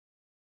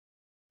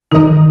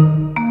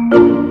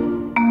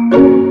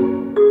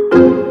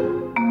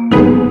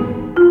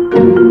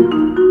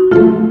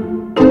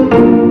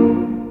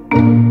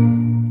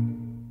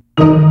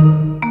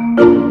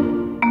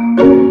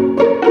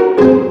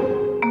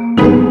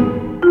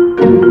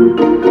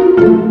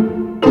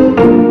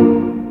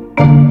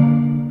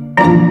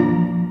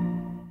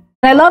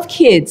I love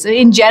kids.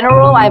 In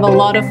general, I have a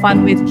lot of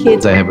fun with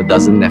kids. I have a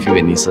dozen nephews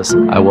and nieces.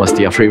 I was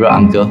their favorite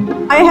uncle.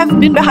 I have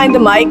been behind the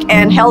mic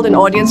and held an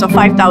audience of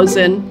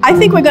 5,000. I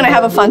think we're going to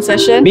have a fun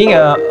session. Being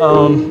a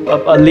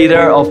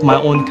leader of my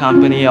own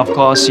company, of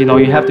course, you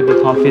have to be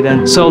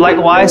confident. So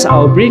likewise,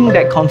 I'll bring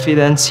that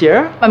confidence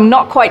here. I'm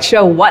not quite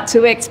sure what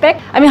to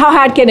expect. I mean, how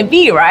hard can it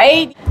be,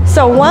 right?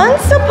 So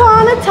once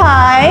upon a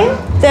time,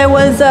 there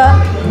was a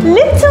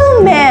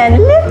little man.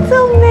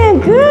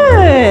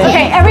 Good.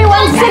 Okay,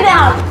 everyone sit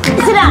down.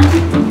 Sit down.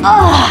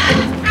 Oh,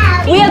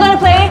 we are going to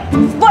play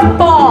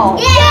football.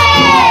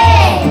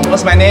 Yay!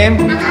 What's my name?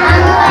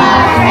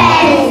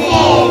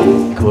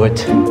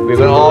 Good.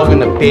 We're all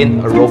gonna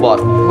paint a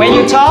robot. When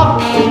you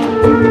talk,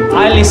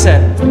 I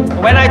listen.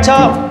 When I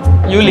talk,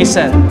 you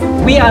listen.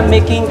 We are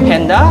making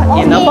panda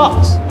in a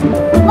box.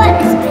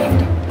 What is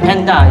panda?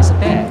 Panda is a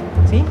bear.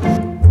 See?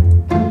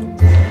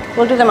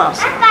 We'll do the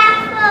mouse.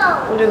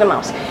 We'll do the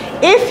mouse.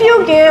 If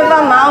you give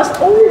a mouse...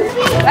 Oh.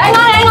 Hang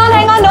on.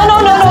 No.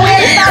 We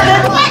haven't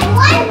started.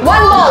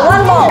 One ball.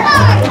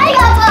 I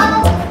got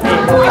ball.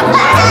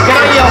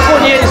 Cannot eat your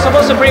food yet. You're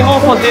supposed to bring home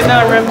for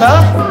dinner, remember?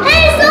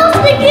 Hey, it's so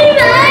sticky,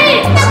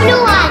 right? The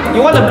blue one. You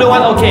want the blue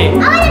one? Okay. I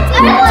want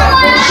the blue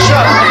one.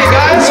 Sure. Okay,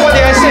 guys, what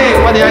did I say?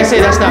 What did I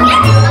say just now?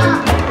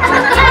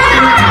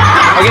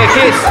 Okay,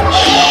 kids.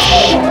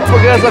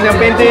 Focus on your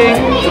painting.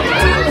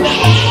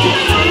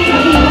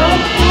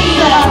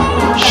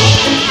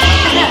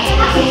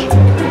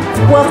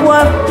 Woof.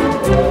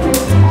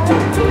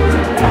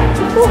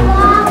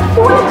 You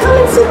want to come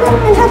and sit down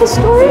and have a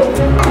story?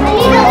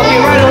 Okay,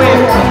 right away.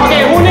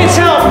 Okay, who needs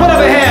help? Put up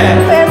a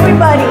hand. For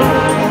everybody.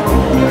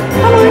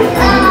 Come on.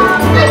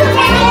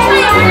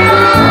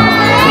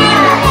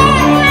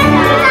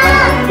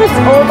 It's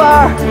over.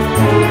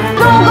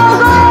 Go!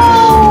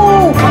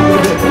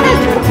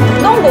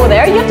 Don't go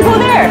there. You have to go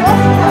there.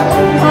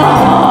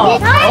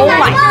 Oh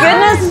my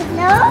goodness.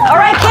 All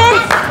right,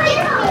 kids.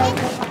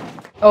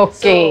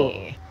 Okay.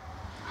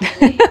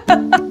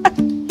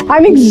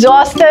 I'm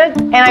exhausted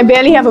and I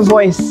barely have a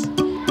voice.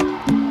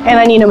 And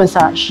I need a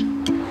massage.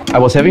 I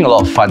was having a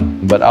lot of fun,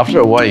 but after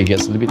a while it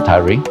gets a little bit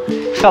tiring.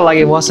 Felt like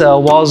it was a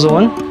war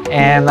zone,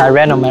 and I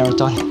ran a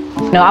marathon.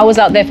 No, I was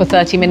out there for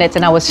 30 minutes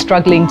and I was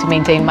struggling to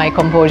maintain my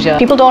composure.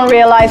 People don't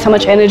realize how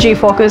much energy,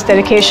 focus,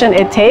 dedication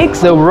it takes.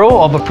 The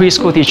role of a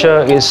preschool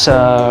teacher is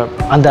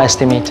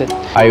underestimated.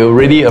 I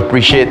really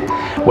appreciate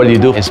what you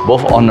do. It's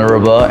both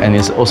honorable and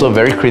it's also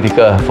very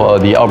critical for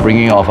the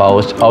upbringing of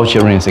our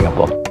children in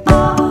Singapore.